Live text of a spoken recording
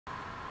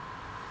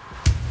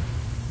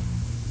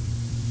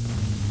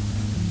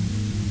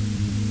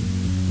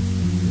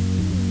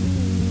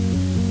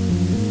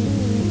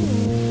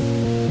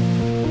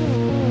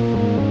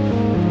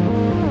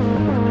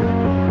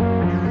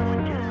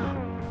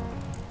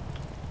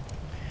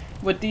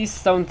what these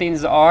stone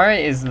things are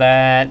is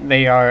that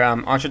they are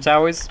archer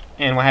towers,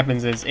 and what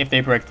happens is if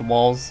they break the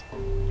walls,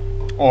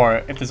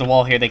 or if there's a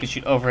wall here, they can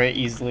shoot over it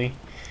easily.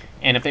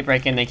 And if they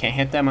break in, they can't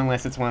hit them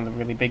unless it's one of the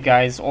really big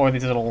guys, or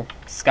these little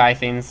sky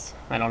things.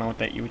 I don't know what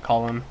that you would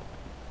call them.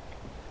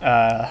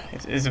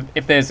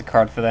 If there's a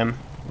card for them,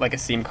 like a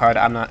Steam card,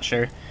 I'm not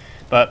sure.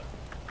 But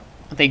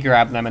they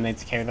grab them and they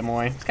carry them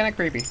away. It's kind of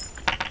creepy.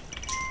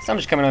 So I'm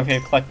just coming over here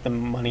to collect the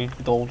money,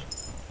 the gold,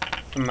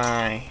 from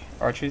my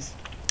archers.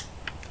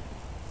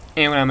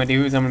 And what I'm going to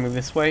do is I'm going to move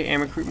this way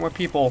and recruit more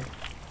people.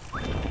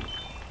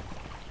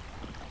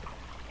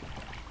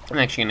 I'm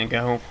actually going to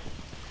go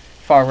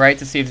far right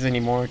to see if there's any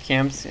more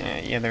camps.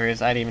 Yeah, there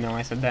is. I didn't even know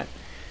I said that.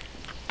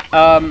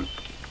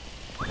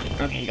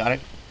 Okay, got it.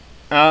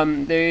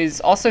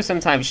 There's also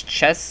sometimes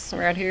chests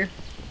around here.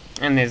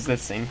 And there's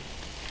this thing.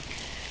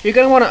 You're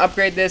going to want to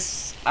upgrade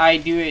this. I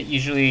do it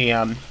usually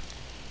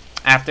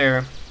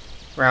after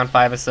round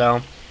 5 or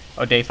so.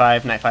 Or day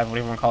 5, night 5,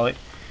 whatever you want to call it.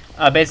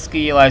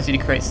 Basically allows you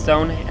to create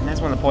stone. And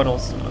that's one of the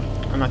portals.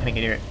 I'm not going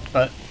to get it.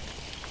 But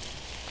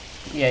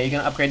yeah, you're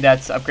going to upgrade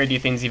that to upgrade your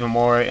things even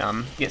more.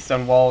 Get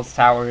stone walls,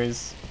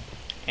 towers.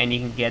 And you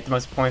can get the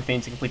most important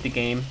thing to complete the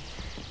game.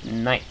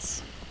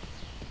 Knights.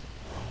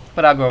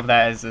 But I'll go over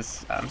that as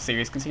this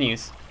series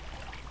continues.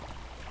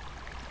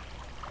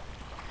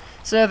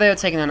 So they're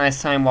taking a nice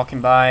time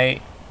walking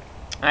by.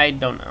 I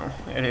don't know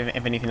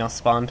if anything else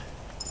spawned.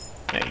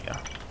 There you go.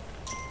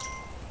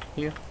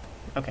 You?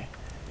 Okay.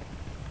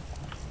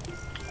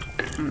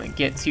 I'm gonna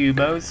get 2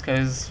 bows,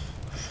 because...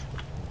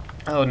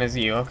 Oh, and there's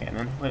you. Okay,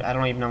 then. I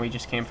don't even know where you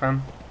just came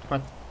from.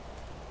 What?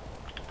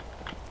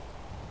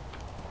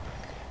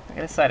 I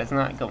gotta decide it's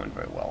not going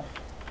very well.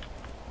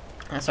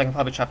 So I can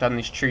probably chop down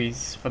these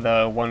trees for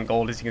the 1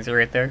 gold, as you can see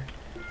right there.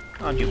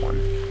 I'll do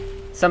 1.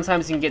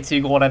 Sometimes you can get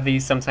 2 gold out of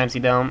these, sometimes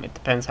you don't. It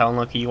depends how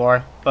unlucky you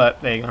are,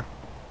 but there you go.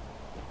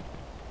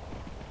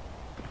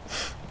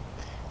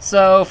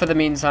 So, for the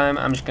meantime,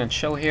 I'm just going to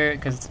chill here,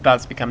 because it's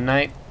about to become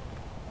night.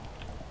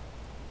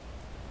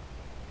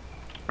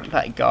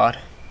 My god.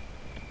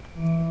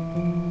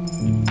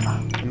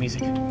 The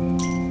music.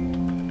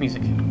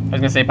 Music. I was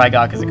going to say by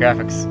god, because the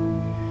graphics.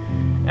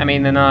 I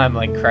mean, they're not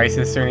like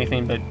Crysis or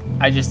anything, but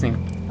I just think,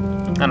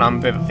 I don't know, I'm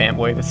a bit of a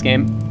fanboy of this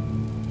game.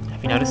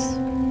 Have you noticed?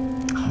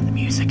 Oh, the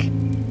music.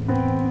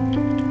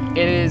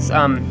 It is,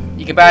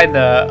 you can buy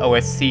the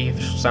OST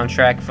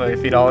soundtrack for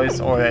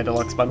 $3 or a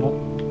deluxe bundle.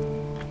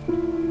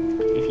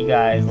 If you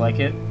guys like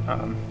it.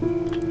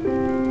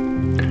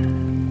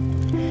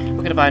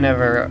 We're gonna buy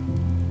another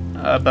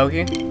bow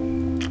here.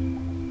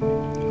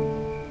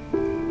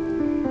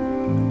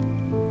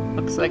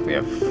 Looks like we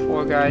have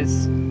 4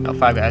 guys. Oh,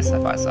 5 guys. I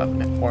thought I saw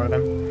 4 of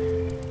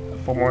them.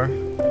 4 more.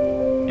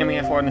 And we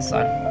have 4 on this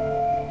side.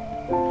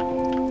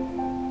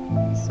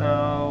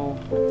 So...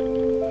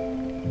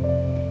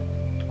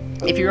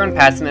 if you run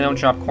past them, they don't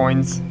drop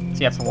coins, so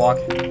you have to walk.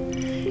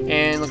 And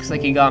it looks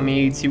like he got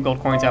me 2 gold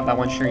coins out of that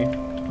 1 tree.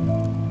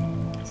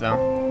 So...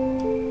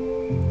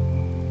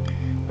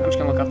 I'm just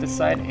gonna look up this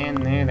side, and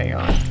there they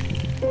are.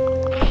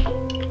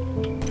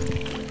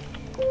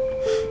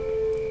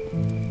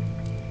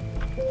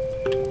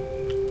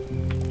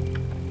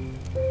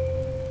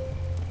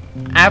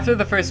 After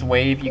the first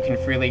wave, you can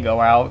freely go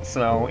out,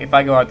 so if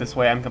I go out this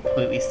way, I'm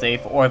completely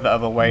safe, or the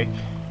other way,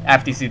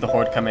 after you see the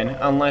horde come in,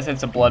 unless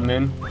it's a blood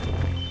moon.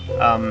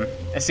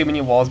 Assuming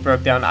your walls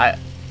broke down,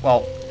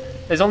 well,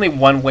 there's only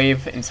 1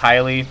 wave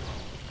entirely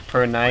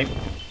per night,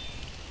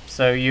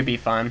 so you'll be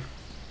fine.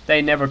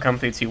 They never come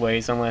through 2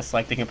 ways, unless,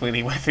 like, they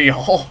completely went through your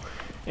whole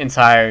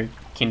entire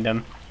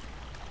kingdom.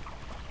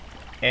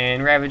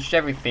 And ravaged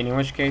everything, in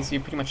which case you're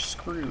pretty much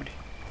screwed.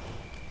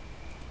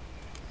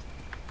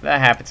 That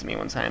happened to me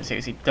one time,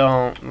 seriously,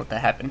 don't let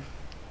that happen.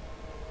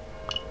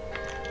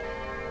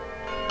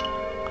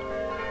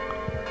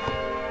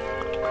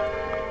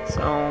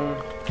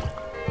 So...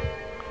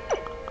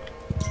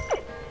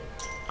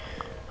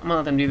 I'm gonna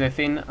let them do their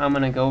thing. I'm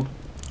gonna go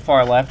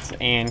far left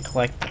and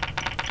collect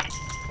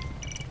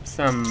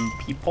some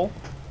people.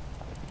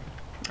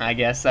 I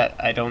guess that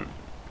I don't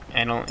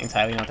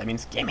entirely know what that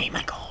means. Give me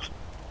my gold.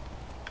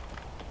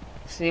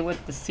 See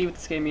what this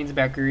game means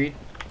about greed.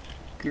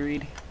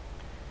 Greed.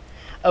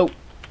 Oh,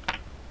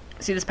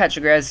 see this patch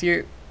of grass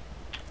here?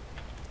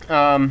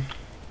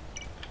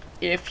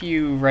 If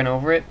you run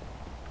over it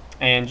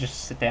and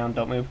just sit down,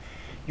 don't move,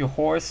 your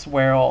horse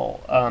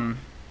will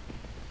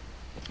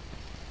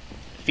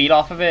feed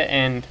off of it,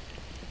 and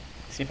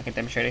see if I can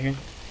demonstrate it here.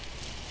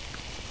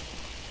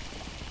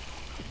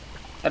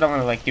 I don't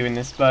really like doing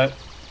this, but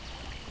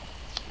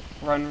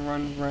run,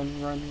 run,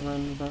 run, run,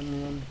 run,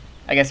 run, run.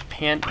 I guess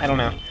pant, I don't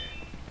know.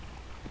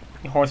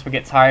 Your horse will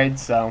get tired,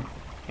 so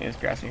here's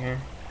grass right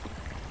here.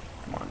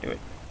 Come on, do it.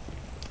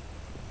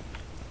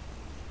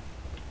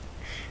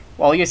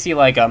 Well, you see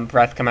like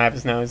breath come out of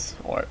his nose,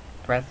 or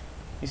breath.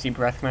 You see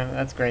breath come out.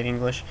 That's great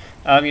English.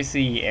 You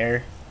see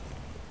air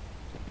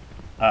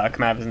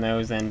come out of his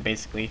nose, and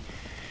basically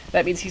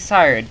that means he's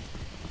tired.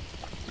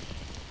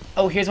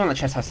 Oh, here's one of the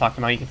chests I was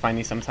talking about. You can find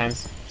these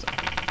sometimes. So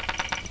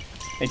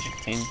they just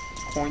contain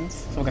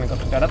coins, so we're gonna go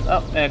pick that up.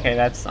 Oh, okay,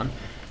 that's done.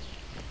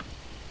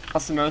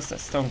 Also notice that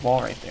stone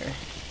wall right there.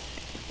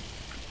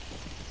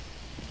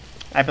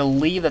 I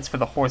believe that's for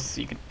the horses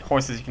you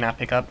cannot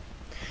pick up.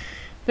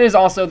 There's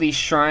also these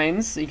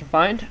shrines that you can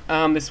find.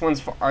 This one's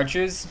for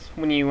archers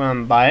when you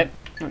buy it.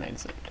 What night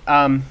is it?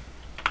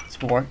 It's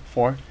 4.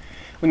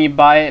 When you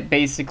buy it,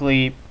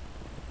 basically,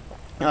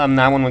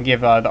 that one will give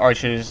the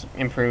archers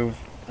improved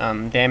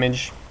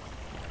damage.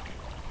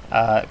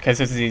 Because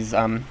there's these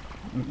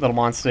little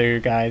monster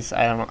guys.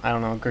 I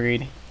don't know,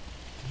 greed.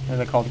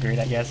 They're called greed,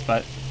 I guess,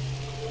 but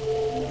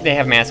they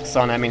have masks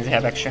on. That means they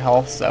have extra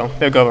health, so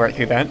they'll go right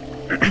through that.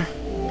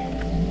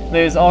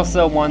 There's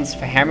also ones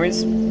for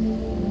hammers,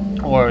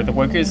 or the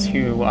workers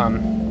who, well,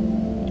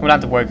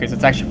 not the workers,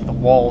 it's actually for the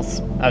walls.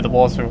 The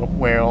walls are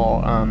where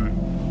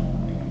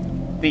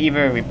they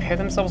either repair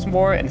themselves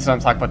more, and so I'm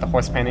talking about the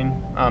horse panning.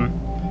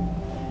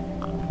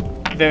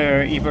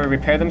 They either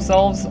repair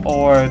themselves,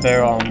 or they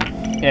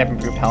have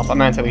improved health. I'm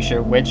not entirely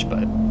sure which,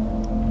 but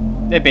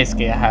they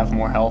basically have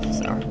more health,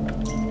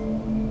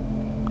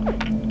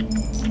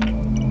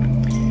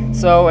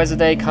 So as the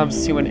day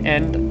comes to an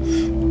end,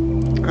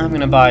 I'm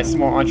gonna buy some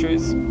more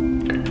archers.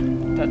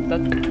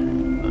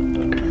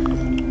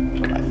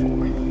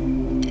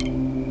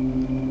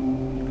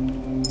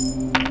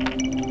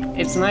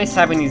 It's nice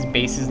having these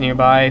bases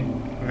nearby.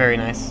 Very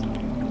nice,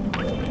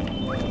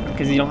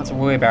 because you don't have to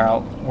worry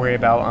about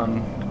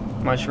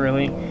much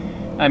really.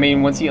 I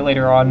mean, once you get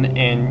later on,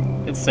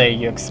 and let's say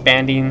you're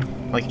expanding,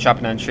 like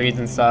chopping down trees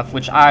and stuff,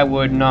 which I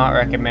would not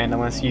recommend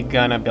unless you're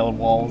gonna build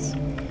walls.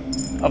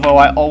 Although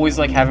I always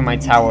like having my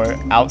tower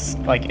out,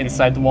 like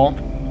inside the wall.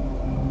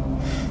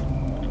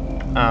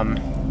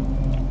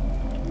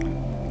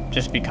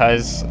 Just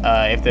because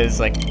if there's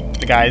like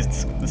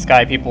the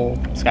sky people,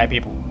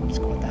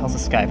 what the hell's a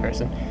sky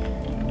person?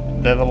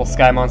 The little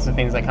sky monster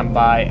things that come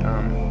by,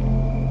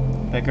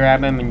 they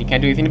grab them and you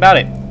can't do anything about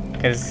it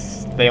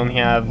because they only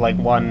have like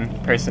one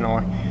person,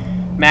 or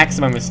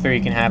maximum is 3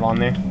 you can have on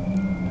there.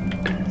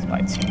 Let's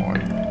buy 2 more.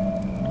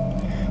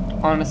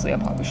 Honestly, I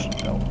probably should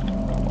go.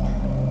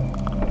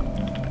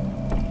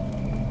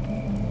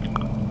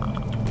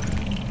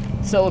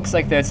 So it looks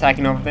like they're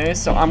attacking over there,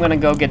 so I'm gonna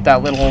go get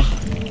that little...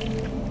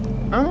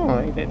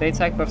 Oh, they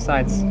attack both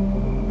sides.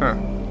 Huh.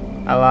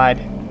 I lied.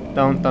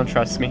 Don't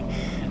trust me.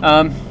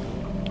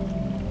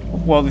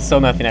 Well, there's still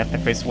nothing after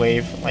the first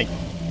wave, like,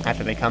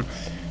 after they come.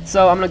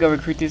 So I'm gonna go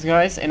recruit these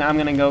guys, and I'm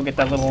gonna go get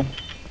that little...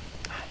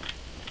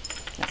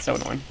 That's so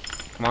annoying.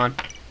 Come on.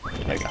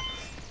 There you go.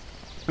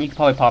 You can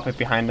probably pop it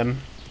behind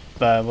them,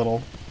 the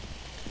little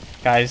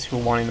guys who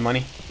are wanting the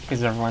money,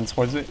 because everyone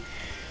towards it.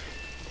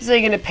 So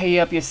you're gonna pay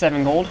up your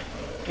 7 gold,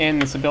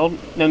 and this will build.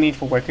 No need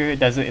for worker, it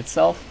does it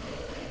itself.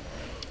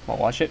 Well,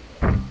 watch it.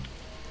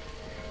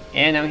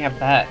 And now we have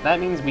that.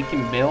 That means we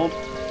can build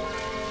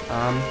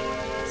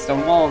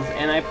stone walls,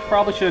 and I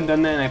probably should have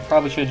done that, and I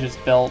probably should have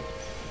just built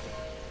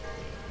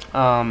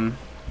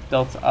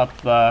up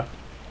the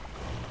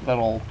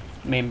little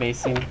main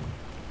basing.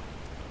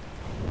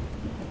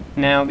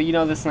 Now, you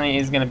know, this night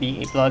is gonna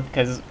be a blood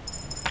because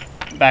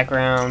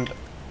background.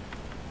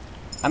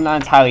 I'm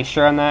not entirely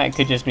sure on that. It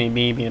could just be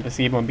me being a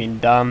placebo and being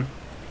dumb,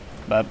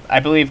 but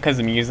I believe because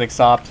the music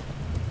stopped.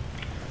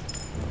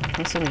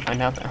 Let's see if we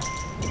find out though.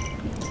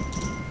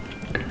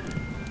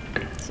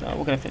 So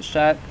we're gonna finish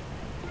that.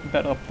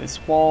 Build up this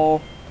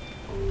wall.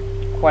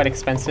 Quite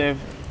expensive.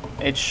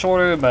 It's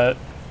shorter, but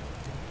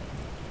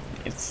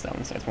it's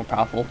more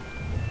powerful,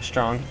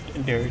 strong,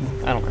 enduring.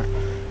 I don't know.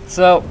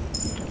 So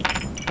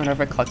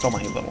whenever I collect all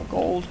my little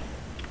gold,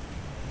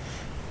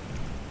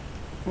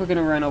 we're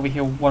gonna run over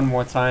here one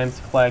more time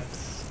to collect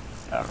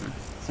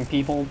some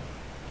people,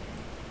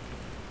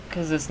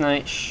 because this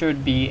night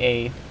should be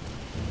a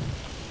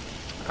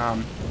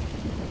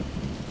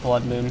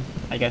blood moon,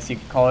 I guess you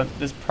could call it.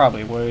 There's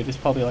probably There's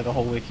probably like a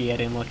whole wiki I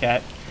didn't look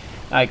at,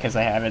 because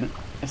I haven't.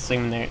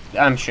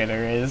 I'm sure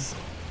there is.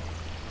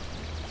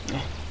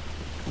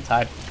 I'm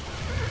tired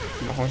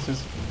from the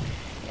horses.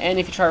 And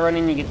if you try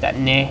running, you get that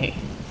neigh.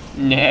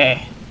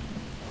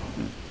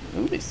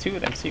 Ooh, there's 2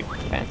 of them too.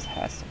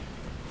 Fantastic.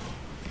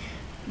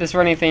 This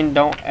running thing,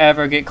 don't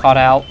ever get caught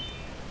out.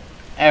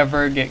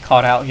 Ever get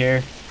caught out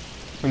here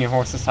when your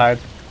horse is tired.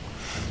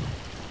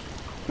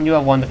 You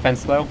have 1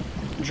 defense though.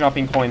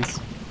 Dropping coins.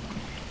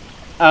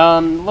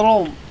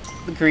 Little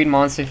green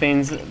monster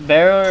things.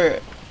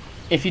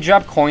 If you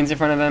drop coins in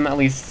front of them, at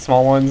least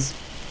small ones,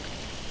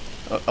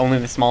 only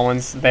the small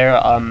ones,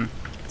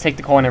 take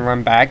the coin and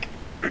run back.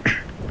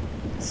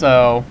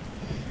 So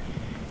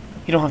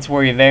you don't have to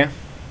worry there.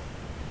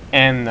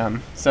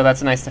 And so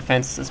that's a nice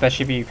defense,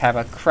 especially if you have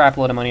a crap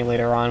load of money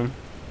later on.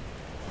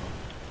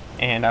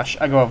 And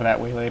I'll go over that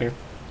way later.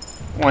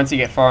 Once you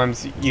get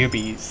farms, you'll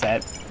be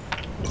set.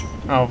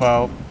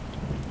 Although,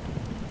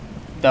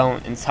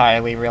 don't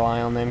entirely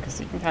rely on them because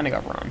you can kind of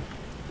go wrong.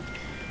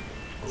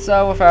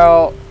 So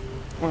without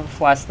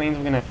last things,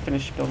 we're gonna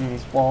finish building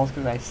these walls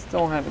because I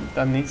still haven't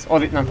done these. Oh,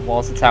 not the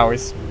walls, the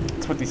towers.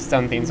 That's what these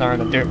stone things are.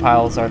 The dirt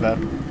piles are the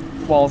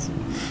walls.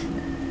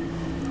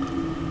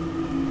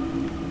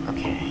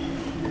 Okay.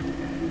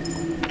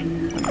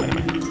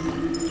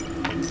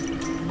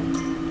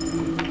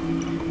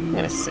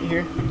 just sit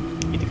here,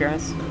 eat the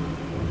grass.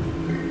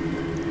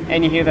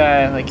 And you hear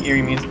that like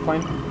eerie music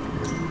playing.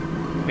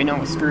 We know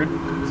we're screwed.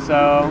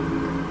 So,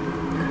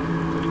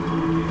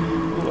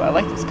 ooh, I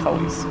like these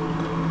colors.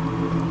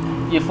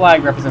 Your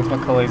flag represents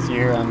what colors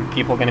your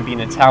people are going to be in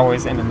the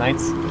towers and the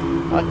knights.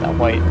 I like that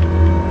white.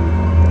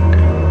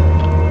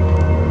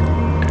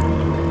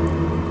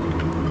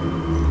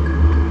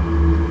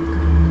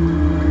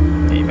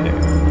 Okay, you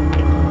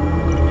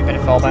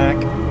better fall back.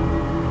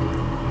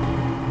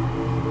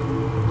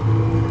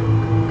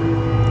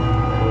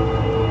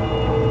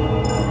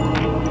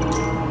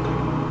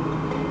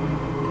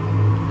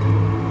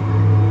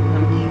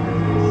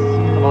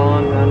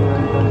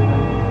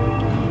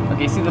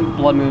 You see the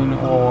blood moon,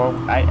 or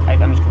I'm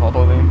just gonna call it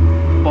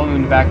blood moon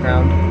in the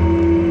background.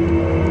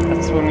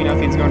 That's when we know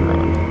things are going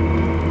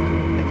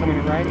wrong. They're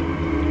coming right.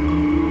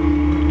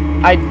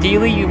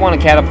 Ideally, you want a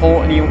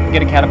catapult, and you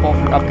get a catapult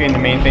for upgrading the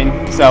main thing.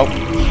 So,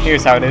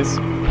 here's how it is.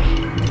 This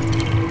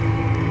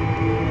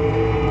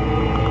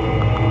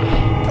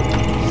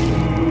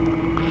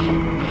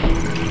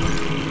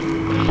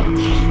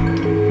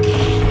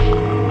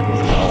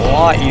is a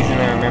lot easier than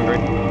I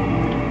remembered.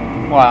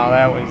 Wow,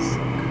 that was...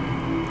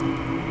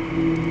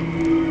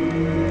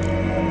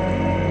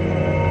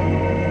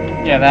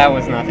 Yeah, that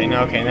was nothing.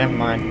 Okay, never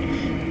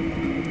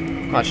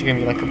mind. Watch, you're gonna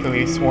be like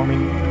completely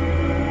swarming.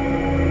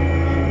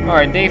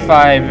 Alright, day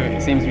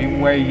 5 seems to be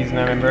way easier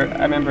than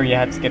I remember you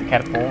had to get a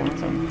catapult,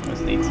 so it was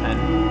day 10.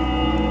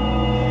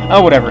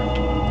 Oh, whatever.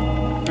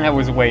 That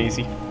was way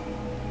easy.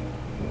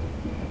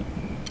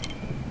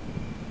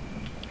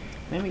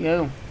 There we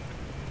go.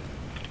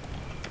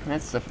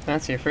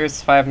 That's your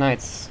first 5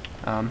 nights.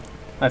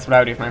 That's what I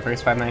would do for my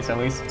first 5 nights at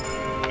least.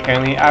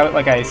 Apparently,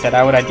 like I said,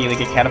 I would ideally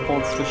get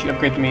catapults, which should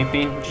upgrade the main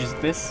theme, which is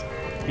this.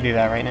 You can do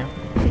that right now.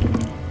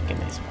 Get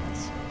nice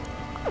ones.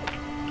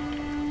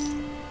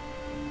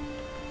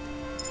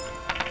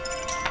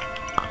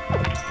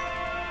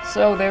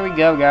 So there we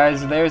go,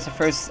 guys. There's the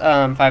first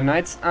 5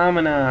 nights. I'm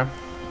gonna...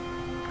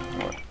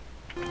 Well,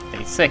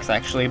 day 6,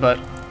 actually, but...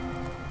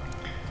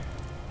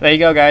 There you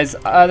go, guys.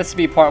 This will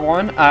be part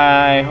 1.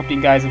 I hope you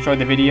guys enjoyed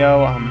the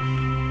video.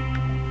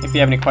 If you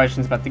have any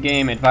questions about the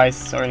game,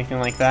 advice, or anything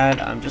like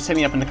that, just hit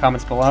me up in the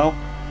comments below.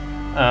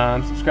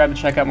 Subscribe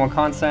to check out more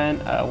content,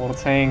 Little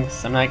Tanks,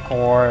 some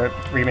Nightcore,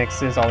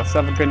 remixes, all this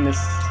other goodness,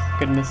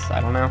 I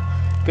don't know.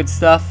 Good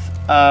stuff.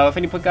 With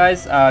any input,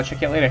 guys,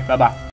 check you out later. Bye-bye.